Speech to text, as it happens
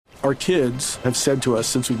Our kids have said to us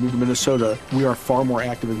since we moved to Minnesota, we are far more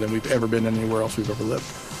active than we've ever been anywhere else we've ever lived.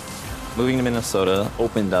 Moving to Minnesota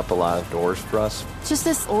opened up a lot of doors for us. Just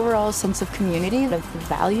this overall sense of community, of the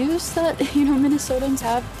values that, Minnesotans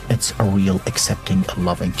have. It's a real accepting,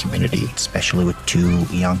 loving community, especially with 2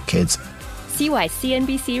 young kids. See why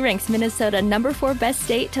CNBC ranks Minnesota number 4 best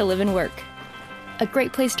state to live and work. A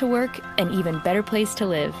great place to work, an even better place to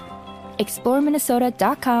live.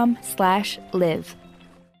 ExploreMinnesota.com/live.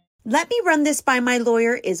 Let me run this by my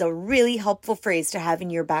lawyer is a really helpful phrase to have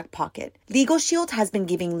in your back pocket. Legal Shield has been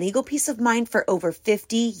giving legal peace of mind for over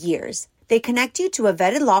 50 years. They connect you to a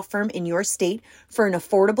vetted law firm in your state for an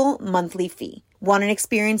affordable monthly fee. Want an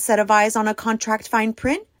experienced set of eyes on a contract fine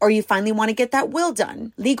print? Or you finally want to get that will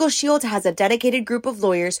done? Legal Shield has a dedicated group of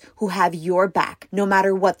lawyers who have your back, no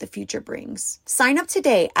matter what the future brings. Sign up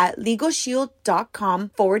today at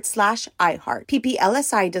LegalShield.com/iHeart.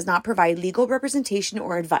 PPLSI does not provide legal representation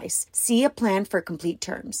or advice. See a plan for complete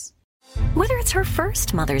terms. Whether it's her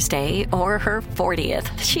first Mother's Day or her 40th,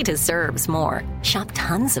 she deserves more. Shop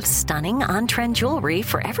tons of stunning on-trend jewelry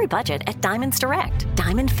for every budget at Diamonds Direct.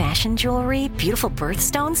 Diamond fashion jewelry, beautiful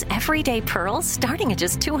birthstones, everyday pearls starting at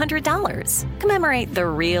just $200. Commemorate the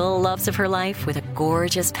real loves of her life with a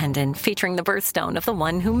gorgeous pendant featuring the birthstone of the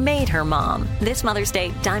one who made her mom. This Mother's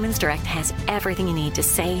Day, Diamonds Direct has everything you need to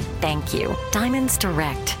say thank you. Diamonds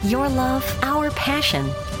Direct. Your love, our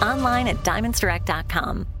passion. Online at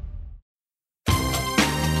diamondsdirect.com.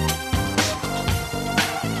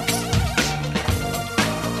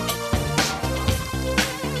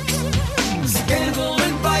 Scandal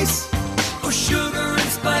and vice, or sugar and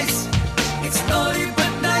spice. It's naughty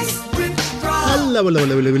but nice with Rob. Hello.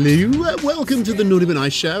 Welcome to the Naughty But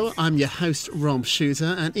Nice Show. I'm your host, Rob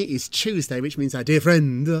Shooter, and it is Tuesday, which means our dear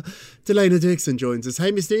friend, Delana Dixon, joins us.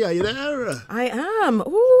 Hey, Miss D, are you there? I am.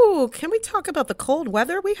 Ooh, can we talk about the cold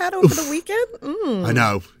weather we had over the weekend? I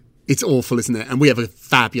know. It's awful, isn't it? And we have a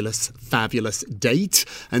fabulous, fabulous date.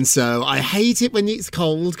 And so I hate it when it's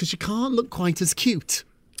cold because you can't look quite as cute.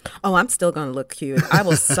 Oh, I'm still going to look cute. I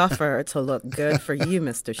will suffer to look good for you,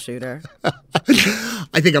 Mr. Shooter.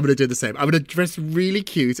 I think I'm going to do the same. I'm going to dress really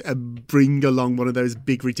cute and bring along one of those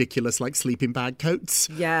big, ridiculous, sleeping bag coats.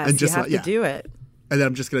 Yes, and just you have to do it. And then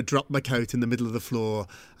I'm just going to drop my coat in the middle of the floor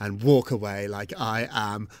and walk away like I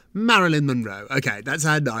am Marilyn Monroe. Okay, that's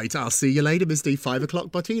our night. I'll see you later, Miss D. 5 o'clock,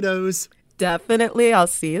 Botinos. Definitely. I'll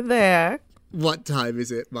see you there. What time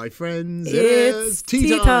is it, my friends? It's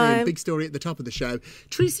tea time. Big story at the top of the show.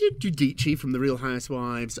 Teresa Giudice from The Real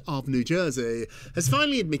Housewives of New Jersey has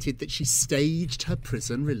finally admitted that she staged her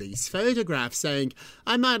prison release photograph, saying,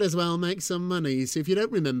 I might as well make some money. So if you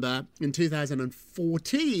don't remember, in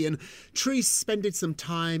 2014, Teresa spent some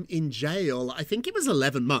time in jail. I think it was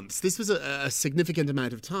 11 months. This was a significant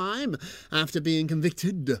amount of time after being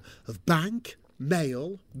convicted of bank,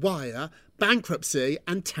 mail, wire, bankruptcy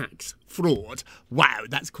and tax fraud. Wow,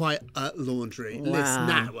 that's quite a laundry list.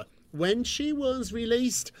 Now, when she was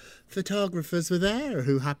released, photographers were there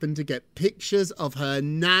who happened to get pictures of her.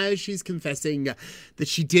 Now she's confessing that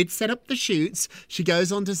she did set up the shoots. She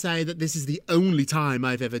goes on to say that this is the only time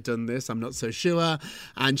I've ever done this. I'm not so sure.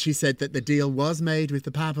 And she said that the deal was made with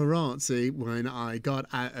the paparazzi when I got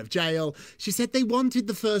out of jail. She said they wanted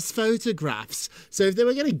the first photographs. So if they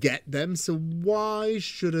were going to get them, so why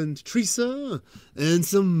shouldn't Teresa earn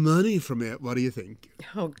some money from it? What do you think?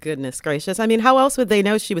 Oh, goodness gracious. I mean, how else would they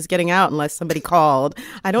know she was getting out unless somebody called?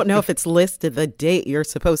 I don't know if it's listed the date you're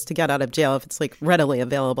supposed to get out of jail, if it's readily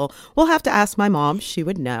available. We'll have to ask my mom. She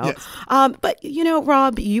would know. Yes. But,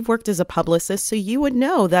 Rob, you've worked as a publicist, so you would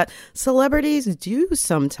know that celebrities do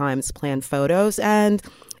sometimes plan photos, and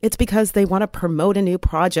it's because they want to promote a new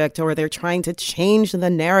project or they're trying to change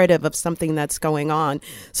the narrative of something that's going on.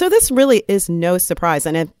 So this really is no surprise.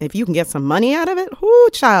 And if you can get some money out of it, whoo,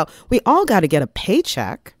 child, we all got to get a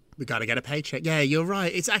paycheck. We got to get a paycheck. Yeah, you're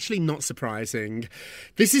right. It's actually not surprising.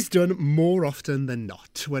 This is done more often than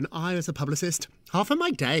not. When I was a publicist, half of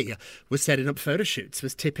my day was setting up photo shoots,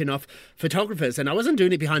 was tipping off photographers, and I wasn't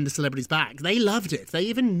doing it behind the celebrities' back. They loved it. They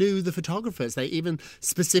even knew the photographers. They even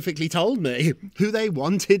specifically told me who they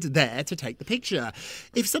wanted there to take the picture.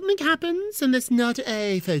 If something happens and there's not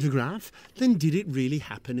a photograph, then did it really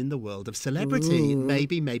happen in the world of celebrity? Ooh.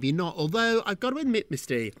 Maybe, maybe not. Although I've got to admit,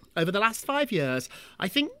 Misty, over the last 5 years, I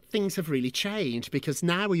think things have really changed because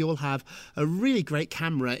now we all have a really great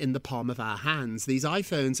camera in the palm of our hands. These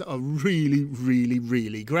iPhones are really, really,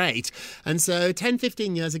 really great. And so 10,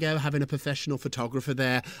 15 years ago, having a professional photographer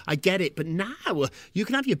there, I get it. But now you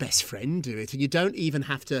can have your best friend do it and you don't even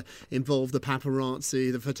have to involve the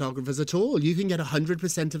paparazzi, the photographers at all. You can get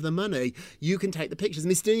 100% of the money. You can take the pictures.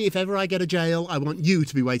 Miss D, if ever I go to jail, I want you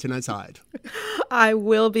to be waiting outside. I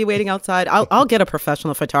will be waiting outside. I'll get a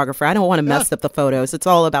professional photographer. I don't want to mess up the photos. It's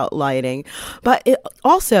all about lighting. But it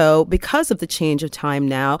also, because of the change of time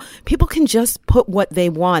now, people can just put what they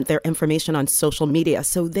want, their information on social media,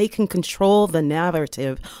 so they can control the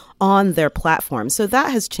narrative on their platform. So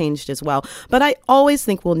that has changed as well. But I always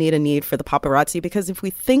think we'll need a need for the paparazzi because if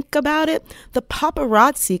we think about it, the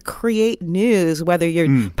paparazzi create news, whether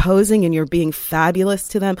you're posing and you're being fabulous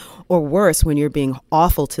to them or worse, when you're being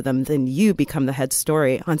awful to them, then you become the head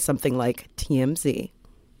story on something like TMZ.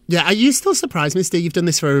 Yeah, are you still surprised, Miss D? You've done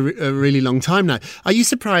this for a really long time now. Are you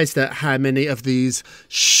surprised at how many of these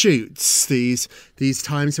shoots, these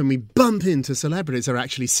times when we bump into celebrities are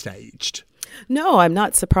actually staged? No, I'm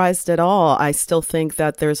not surprised at all. I still think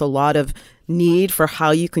that there's a lot of need for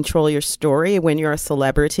how you control your story when you're a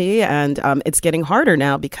celebrity. And it's getting harder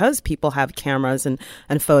now because people have cameras and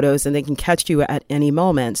photos and they can catch you at any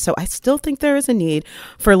moment. So I still think there is a need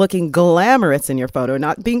for looking glamorous in your photo,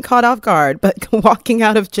 not being caught off guard, but walking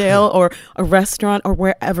out of jail or a restaurant or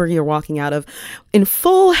wherever you're walking out of in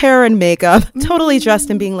full hair and makeup, totally dressed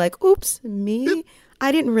and being like, oops, me?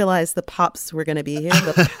 I didn't realize the pops were going to be here,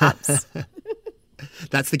 the pops.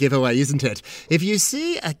 That's the giveaway, isn't it? If you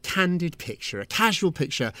see a candid picture, a casual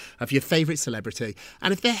picture of your favourite celebrity,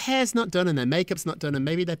 and if their hair's not done and their makeup's not done and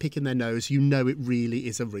maybe they're picking their nose, you know it really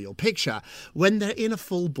is a real picture. When they're in a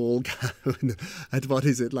full ball gown at,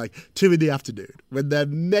 2 p.m, when their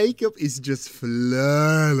makeup is just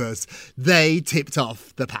flawless, they tipped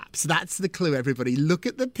off the paps. That's the clue, everybody. Look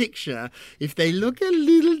at the picture. If they look a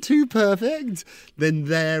little too perfect, then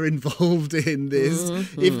they're involved in this.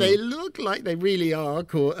 Mm-hmm. If they look like they really are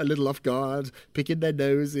caught a little off guard, picking their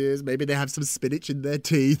noses, maybe they have some spinach in their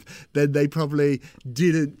teeth, then they probably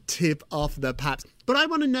didn't tip off the paps. But I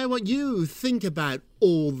want to know what you think about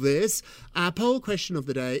all this. Our poll question of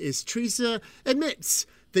the day is: Teresa admits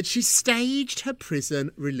that she staged her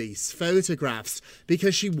prison release photographs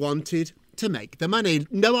because she wanted to make the money.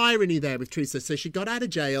 No irony there with Teresa. So she got out of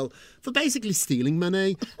jail for basically stealing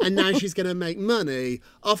money, and now she's going to make money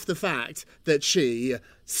off the fact that she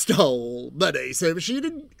stole money. So she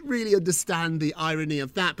didn't really understand the irony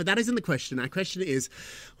of that, but that isn't the question. Our question is,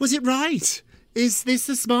 was it right? Is this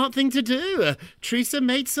a smart thing to do? Teresa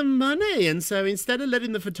made some money, and so instead of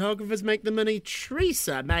letting the photographers make the money,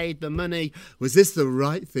 Teresa made the money. Was this the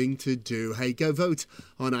right thing to do? Hey, go vote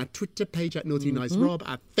on our Twitter page at Naughty Nice Rob,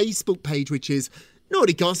 our Facebook page, which is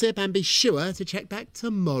Naughty Gossip, and be sure to check back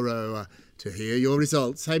tomorrow to hear your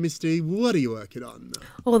results. Hey, Misty, what are you working on?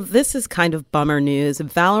 Well, this is kind of bummer news.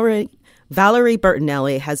 Valerie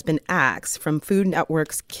Bertinelli has been axed from Food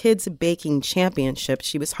Network's Kids Baking Championship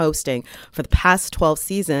she was hosting for the past 12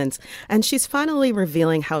 seasons, and she's finally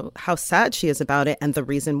revealing how sad she is about it and the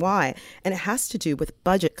reason why. And it has to do with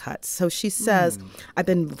budget cuts. So she says, I've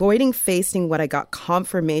been avoiding facing what I got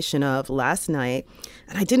confirmation of last night,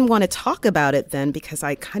 and I didn't want to talk about it then because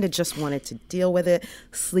I kind of just wanted to deal with it,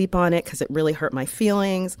 sleep on it because it really hurt my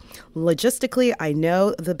feelings. Logistically, I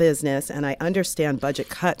know the business and I understand budget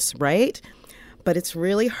cuts, right? But it's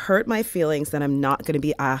really hurt my feelings that I'm not going to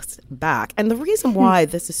be asked back. And the reason why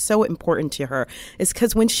this is so important to her is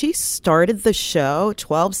because when she started the show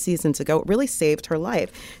 12 seasons ago, it really saved her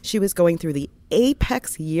life. She was going through the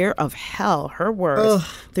apex year of hell, her words,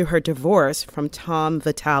 through her divorce from Tom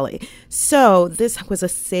Vitale. So this was a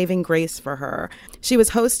saving grace for her. She was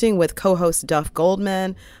hosting with co-host Duff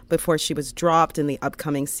Goldman before she was dropped in the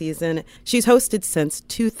upcoming season. She's hosted since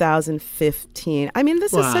 2015. I mean,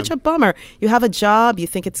 this is such a bummer. You have a job, you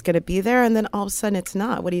think it's going to be there, and then all of a sudden it's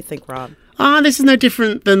not. What do you think, Rob? This is no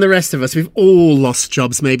different than the rest of us. We've all lost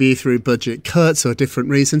jobs, maybe through budget cuts or different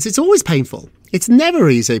reasons. It's always painful. It's never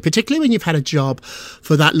easy, particularly when you've had a job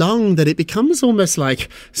for that long that it becomes almost like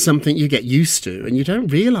something you get used to and you don't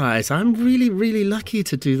realise. I'm really, really lucky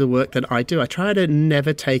to do the work that I do. I try to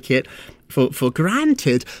never take it for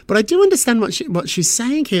granted, but I do understand what she's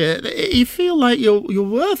saying here. You feel like you're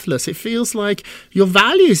worthless. It feels like your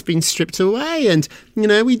value's been stripped away, and you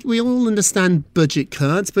know we all understand budget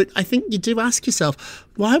cuts, but I think you do ask yourself,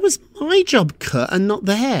 why was my job cut and not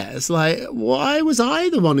theirs? Like, why was I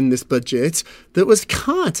the one in this budget that was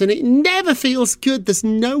cut? And it never feels good. There's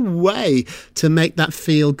no way to make that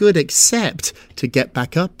feel good except to get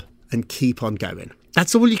back up and keep on going.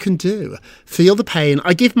 That's all you can do. Feel the pain.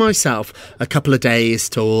 I give myself a couple of days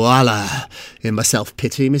to wallow in my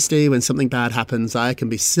self-pity, Misty. When something bad happens, I can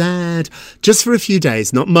be sad just for a few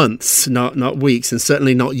days, not months, not weeks, and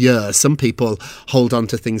certainly not years. Some people hold on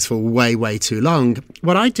to things for way, way too long.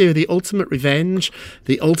 What I do, the ultimate revenge,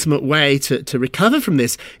 the ultimate way to recover from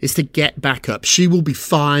this is to get back up. She will be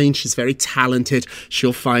fine. She's very talented.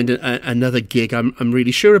 She'll find another gig. I'm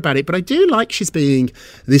really sure about it. But I do like she's being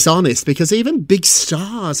this honest, because even big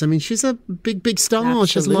stars, I mean, she's a big star. Absolutely.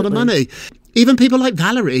 She has a lot of money. Even people like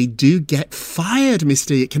Valerie do get fired,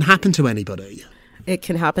 Misty. It can happen to anybody. It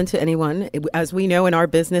can happen to anyone. As we know in our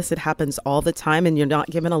business, it happens all the time, and you're not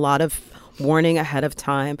given a lot of warning ahead of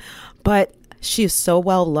time. But she is so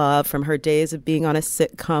well loved from her days of being on a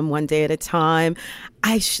sitcom One Day at a Time.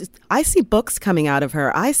 I see books coming out of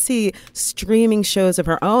her. I see streaming shows of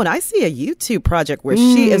her own. I see a YouTube project where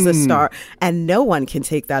she is a star, and no one can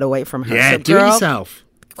take that away from her. Yeah, so, do girl, it yourself.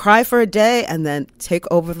 Cry for a day and then take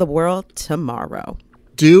over the world tomorrow.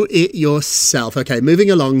 Do it yourself. Okay,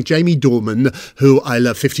 moving along, Jamie Dornan, who I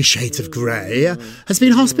love, 50 Shades of Grey, has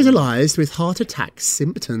been hospitalised with heart attack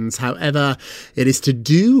symptoms. However, it is to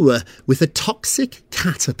do with a toxic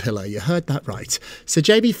caterpillar. You heard that right. So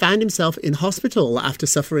Jamie found himself in hospital after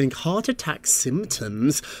suffering heart attack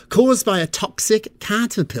symptoms caused by a toxic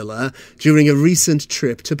caterpillar during a recent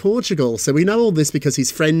trip to Portugal. So we know all this because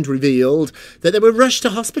his friend revealed that they were rushed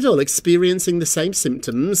to hospital experiencing the same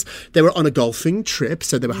symptoms. They were on a golfing trip.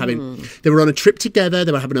 So they were on a trip together,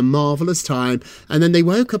 they were having a marvellous time, and then they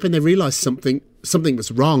woke up and they realised something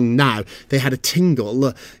was wrong. Now, they had a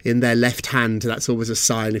tingle in their left hand. That's always a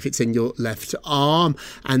sign if it's in your left arm.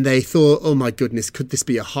 And they thought, oh my goodness, could this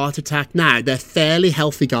be a heart attack? Now, they're fairly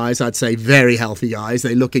healthy guys. I'd say very healthy guys.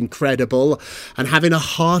 They look incredible. And having a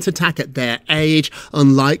heart attack at their age,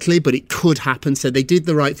 unlikely, but it could happen. So they did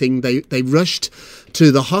the right thing. They rushed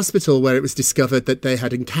to the hospital where it was discovered that they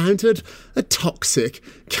had encountered a toxic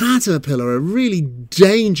caterpillar, a really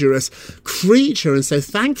dangerous creature. And so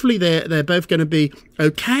thankfully they're both going to be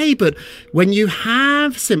okay. But when you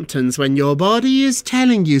have symptoms, when your body is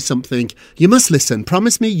telling you something, you must listen.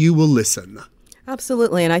 Promise me you will listen.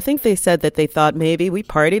 Absolutely. And I think they said that they thought maybe we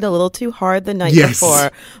partied a little too hard the night Yes.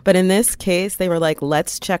 before. But in this case, they were like,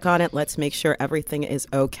 let's check on it. Let's make sure everything is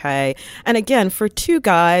okay. And again, for two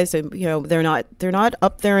guys, you know, they're not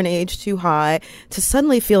up there in age too high, to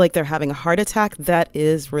suddenly feel like they're having a heart attack, that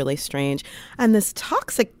is really strange. And this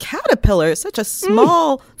toxic caterpillar is such a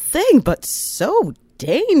small thing, but so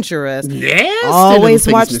dangerous. Yes. Always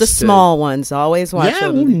watch the small ones. Always watch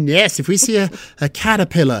them. Yes. If we see a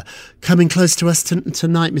caterpillar coming close to us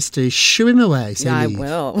tonight, Mr. Shoo him away. Yeah, I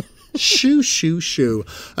will. Shoo.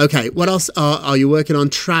 Okay, what else are you working on?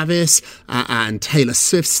 Travis and Taylor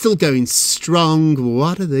Swift still going strong.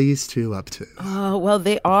 What are these two up to? Oh, well,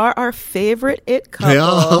 they are our favorite it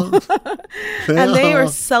couple. They and they are are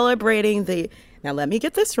celebrating now let me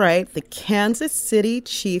get this right, the Kansas City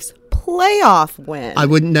Chiefs playoff win. I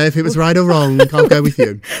wouldn't know if it was right or wrong. I'll go with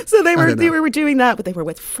you. So they were doing that, but they were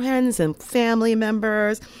with friends and family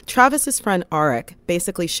members. Travis's friend Arik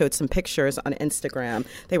basically showed some pictures on Instagram.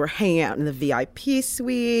 They were hanging out in the VIP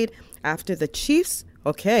suite after the Chiefs.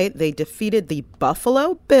 Okay, they defeated the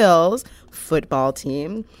Buffalo Bills football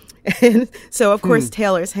team. And so, of course,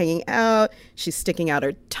 Taylor's hanging out. She's sticking out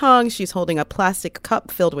her tongue. She's holding a plastic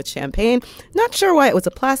cup filled with champagne. Not sure why it was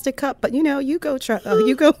a plastic cup, but you go,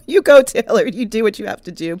 Taylor. You do what you have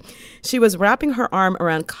to do. She was wrapping her arm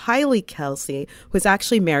around Kylie Kelce, who's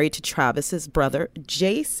actually married to Travis's brother,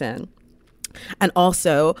 Jason. And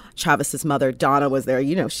also, Travis's mother, Donna, was there.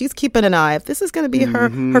 You know, she's keeping an eye. If this is going to be her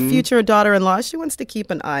future daughter-in-law, she wants to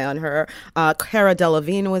keep an eye on her. Cara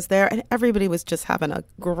Delevingne was there, and everybody was just having a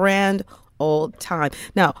grand old time.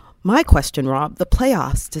 Now, my question, Rob, the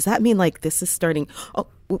playoffs, does that mean like this is starting...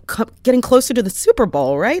 getting closer to the Super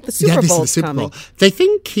Bowl, right? The Super Bowl's coming. Bowl. They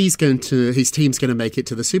think his team's going to make it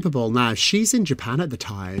to the Super Bowl now. She's in Japan at the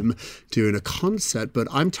time doing a concert, but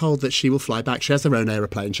I'm told that she will fly back. She has her own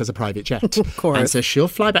aeroplane. She has a private jet. Of course. And so she'll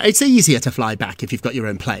fly back. It's easier to fly back if you've got your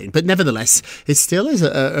own plane, but nevertheless, it still is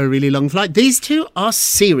a really long flight. These two are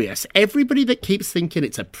serious. Everybody that keeps thinking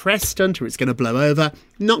it's a press stunt or it's going to blow over,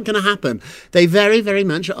 not going to happen. They very, very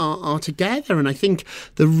much are together, and I think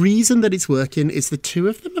the reason that it's working is the two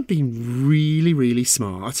of them have been really, really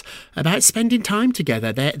smart about spending time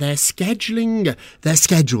together. They're scheduling their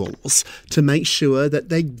schedules to make sure that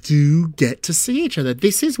they do get to see each other.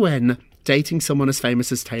 This is when dating someone as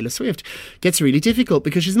famous as Taylor Swift gets really difficult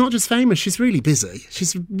because she's not just famous, she's really busy.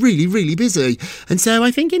 She's really, really busy. And so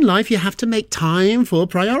I think in life you have to make time for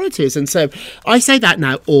priorities. And so I say that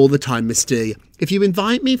now all the time, Miss D. If you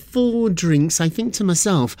invite me for drinks, I think to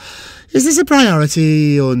myself, is this a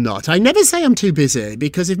priority or not? I never say I'm too busy,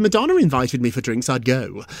 because if Madonna invited me for drinks, I'd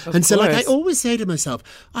go. And so I always say to myself,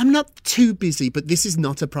 I'm not too busy, but this is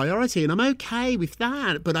not a priority. And I'm okay with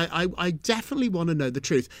that. But I definitely want to know the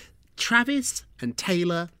truth. Travis and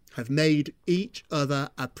Taylor have made each other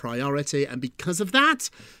a priority, and because of that,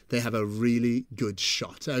 they have a really good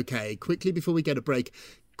shot. Okay, quickly before we get a break,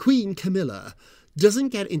 Queen Camilla doesn't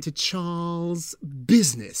get into Charles'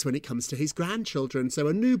 business when it comes to his grandchildren. So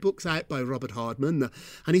a new book's out by Robert Hardman,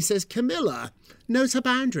 and he says Camilla knows her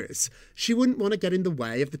boundaries. She wouldn't want to get in the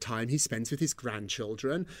way of the time he spends with his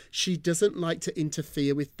grandchildren. She doesn't like to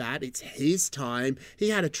interfere with that. It's his time. He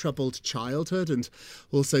had a troubled childhood, and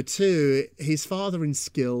also, too, his fathering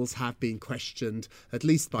skills have been questioned, at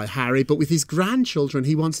least by Harry, but with his grandchildren,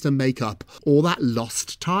 he wants to make up all that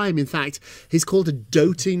lost time. In fact, he's called a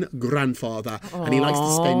doting grandfather. And he likes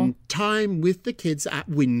to spend time with the kids at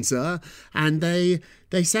Windsor. And they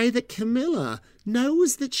say that Camilla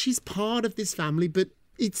knows that she's part of this family, but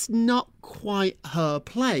it's not quite her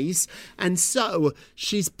place. And so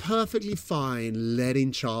she's perfectly fine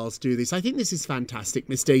letting Charles do this. I think this is fantastic,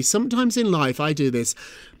 Miss D. Sometimes in life I do this.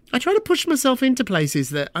 I try to push myself into places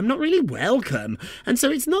that I'm not really welcome. And so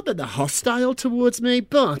it's not that they're hostile towards me,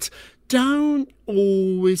 but don't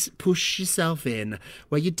always push yourself in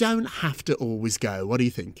where you don't have to always go. What do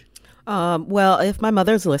you think? Well, if my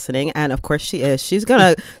mother's listening, and of course she is, she's going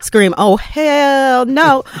to scream, oh, hell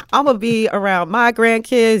no, I'm going to be around my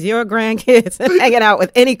grandkids, your grandkids, and hanging out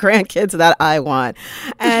with any grandkids that I want.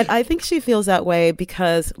 And I think she feels that way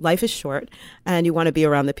because life is short and you want to be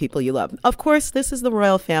around the people you love. Of course, this is the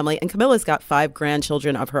royal family, and Camilla's got 5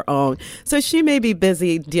 grandchildren of her own. So she may be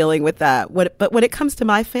busy dealing with that. But when it comes to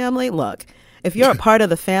my family, look, if you're a part of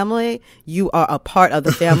the family, you are a part of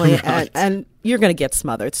the family, right. and you're going to get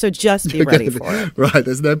smothered. So just be ready for it. Right,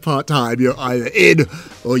 there's no part-time. You're either in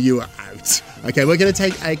or you are out. Okay, we're going to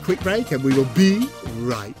take a quick break and we will be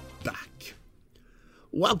right back.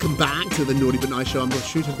 Welcome back to the Naughty But Nice Show. I'm the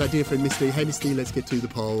shooter of that dear friend, Misty. Hey, Misty, let's get to the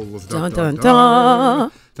polls. Dun, dun,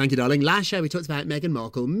 dun. Thank you, darling. Last show we talked about Meghan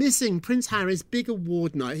Markle missing Prince Harry's big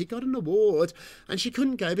award night. He got an award and she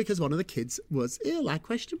couldn't go because one of the kids was ill. Our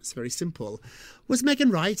question was very simple. Was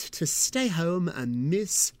Meghan right to stay home and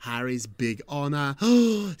miss Harry's big honour?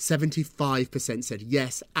 75% said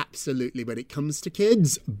yes, absolutely. When it comes to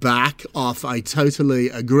kids, back off. I totally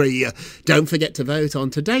agree. Don't forget to vote on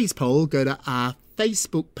today's poll. Go to our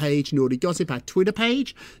Facebook page, Naughty Gossip, our Twitter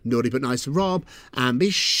page, Naughty But Nice Rob, and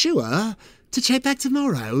be sure to check back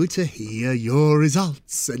tomorrow to hear your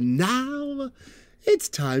results. And now it's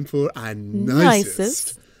time for our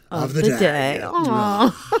nicest of the day.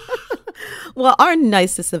 Well, our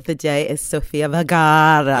nicest of the day is Sofia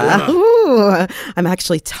Vergara. Ooh, I'm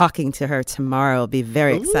actually talking to her tomorrow. It'll be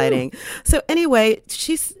very exciting. So anyway,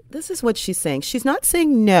 this is what she's saying. She's not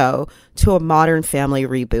saying no to a Modern Family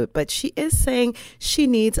reboot, but she is saying she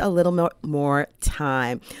needs a little more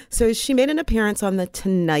time. So she made an appearance on The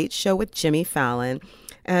Tonight Show with Jimmy Fallon,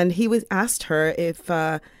 and he asked her if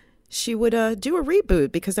she would do a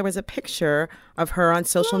reboot because there was a picture of her on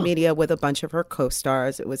social media with a bunch of her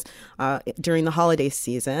co-stars. It was during the holiday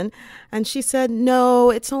season. And she said,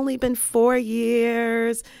 no, it's only been 4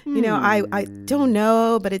 years. You know, I don't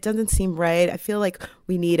know, but it doesn't seem right. I feel like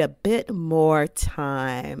we need a bit more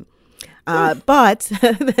time. But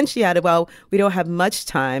then she added, well, we don't have much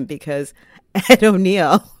time because Ed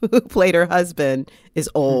O'Neill, who played her husband, is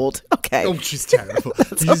old. Okay. Oh, she's terrible.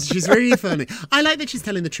 she's really funny. I like that she's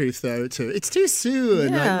telling the truth, though, too. It's too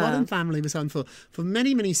soon. Yeah. Like, Modern Family was on for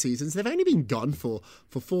many, many seasons. They've only been gone for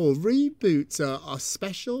 4. Reboots are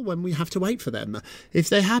special when we have to wait for them. If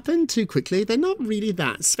they happen too quickly, they're not really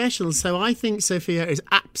that special. So I think Sophia is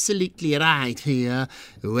absolutely right here.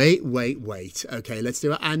 Wait. Okay, let's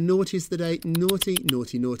do it. Our naughties the day. Naughty,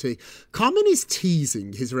 naughty, naughty. Common is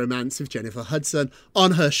teasing his romance with Jennifer Hudson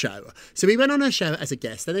on her show. So he went on her show as a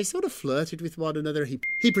guest and they sort of flirted with one another.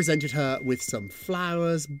 He presented her with some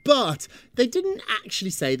flowers, but they didn't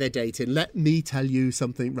actually say they're dating. Let me tell you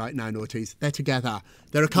something right now, naughties. They're together.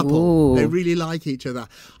 They're a couple. Ooh. They really like each other.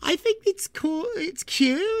 I think it's cool. It's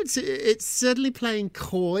cute. It's certainly playing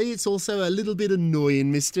coy. It's also a little bit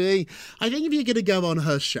annoying, Misty. I think if you're going to go on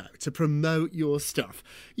her show to promote your stuff,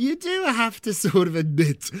 you do have to sort of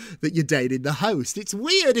admit that you're dating the host. It's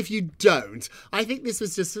weird if you don't. I think this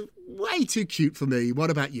was just way too cute for me. What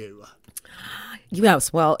about you?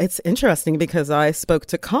 Yes, well, it's interesting because I spoke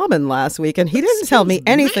to Common last week and he didn't tell me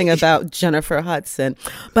anything about Jennifer Hudson,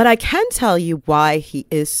 but I can tell you why he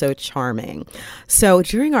is so charming. So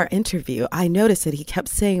during our interview, I noticed that he kept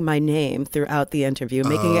saying my name throughout the interview,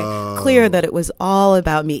 making it clear that it was all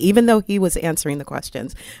about me, even though he was answering the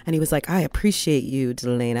questions. And he was like, I appreciate you,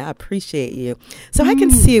 Delana, I appreciate you. So I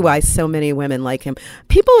can see why so many women like him.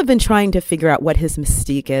 People have been trying to figure out what his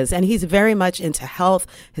mystique is, and he's very much into health,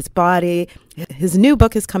 his body. His new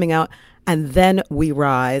book is coming out, And Then We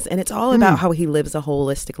Rise, and it's all about how he lives a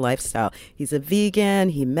holistic lifestyle. He's a vegan,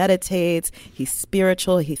 he meditates, he's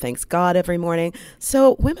spiritual, he thanks God every morning.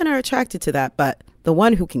 So women are attracted to that, but the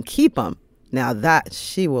one who can keep them, now that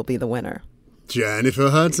she will be the winner. Jennifer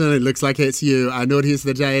Hudson, it looks like it's you. Our naughtiest of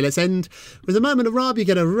the day. Let's end with a moment of Rob. You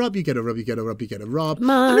get a Rob, you get a Rob, you get a Rob, you get a Rob.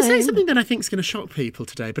 Mine. I'm going to say something that I think is going to shock people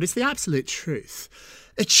today, but it's the absolute truth.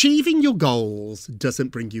 Achieving your goals doesn't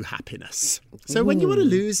bring you happiness. So when you want to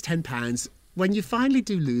lose 10 pounds, when you finally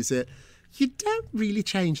do lose it, you don't really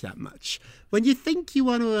change that much. When you think you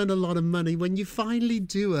want to earn a lot of money, when you finally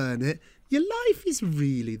do earn it, your life is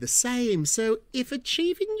really the same. So if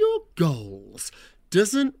achieving your goals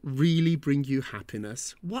doesn't really bring you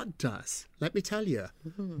happiness, what does? Let me tell you,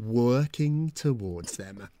 working towards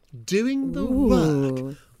them. Doing the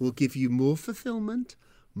work will give you more fulfillment,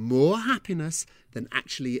 more happiness than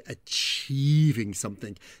actually achieving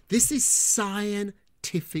something. This is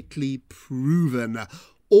scientifically proven.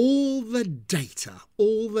 All the data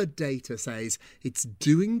says it's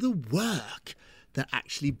doing the work that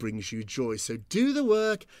actually brings you joy. So do the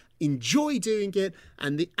work, enjoy doing it,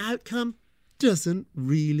 and the outcome doesn't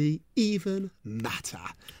really even matter.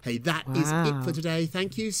 Hey, that is it for today.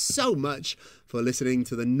 Thank you so much for listening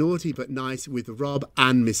to the Naughty But Nice with Rob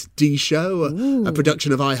and Miss D show, a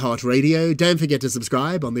production of iHeartRadio. Don't forget to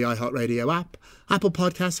subscribe on the iHeartRadio app, Apple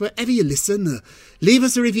Podcasts, wherever you listen. Leave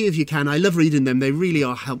us a review if you can. I love reading them. They really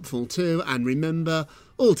are helpful too. And remember,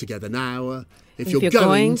 all together now, if you're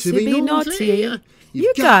going to be naughty,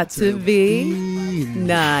 you got to be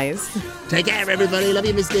nice. Take care, everybody. Love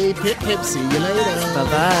you, Miss D. Pip, pip. See you later.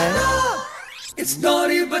 Bye-bye. It's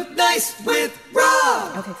Naughty But Nice with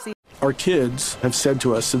Rob. Okay, see. Our kids have said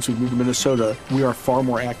to us since we moved to Minnesota, we are far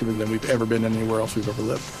more active than we've ever been anywhere else we've ever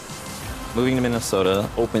lived. Moving to Minnesota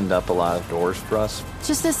opened up a lot of doors for us.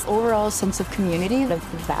 Just this overall sense of community, of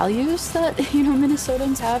values that,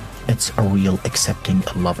 Minnesotans have. It's a real accepting,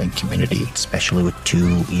 loving community, especially with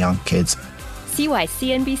 2 young kids. See why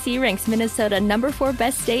CNBC ranks Minnesota #4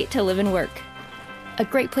 best state to live and work. A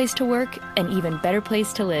great place to work, an even better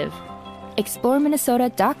place to live.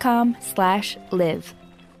 ExploreMinnesota.com/live.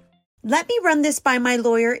 Let me run this by my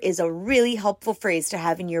lawyer is a really helpful phrase to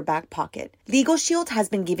have in your back pocket. Legal Shield has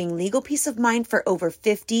been giving legal peace of mind for over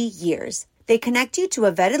 50 years. They connect you to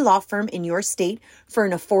a vetted law firm in your state for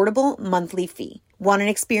an affordable monthly fee. Want an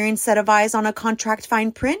experienced set of eyes on a contract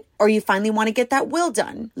fine print? Or you finally want to get that will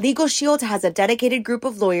done? Legal Shield has a dedicated group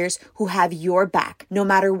of lawyers who have your back, no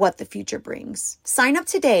matter what the future brings. Sign up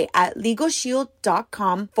today at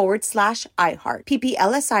LegalShield.com/iHeart.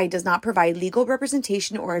 PPLSI does not provide legal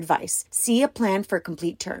representation or advice. See a plan for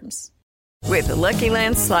complete terms. With the Lucky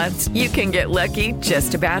Land Slots, you can get lucky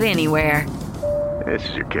just about anywhere. This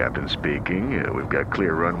is your captain speaking. We've got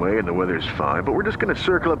clear runway and the weather's fine, but we're just going to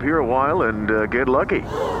circle up here a while and get lucky.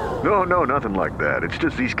 No, nothing like that. It's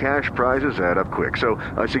just these cash prizes add up quick. So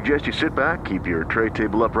I suggest you sit back, keep your tray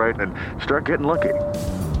table upright, and start getting lucky.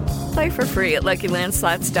 Play for free at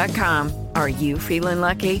LuckyLandSlots.com. Are you feeling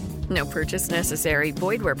lucky? No purchase necessary.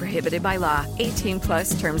 Void where prohibited by law.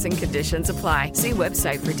 18+ terms and conditions apply. See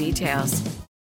website for details.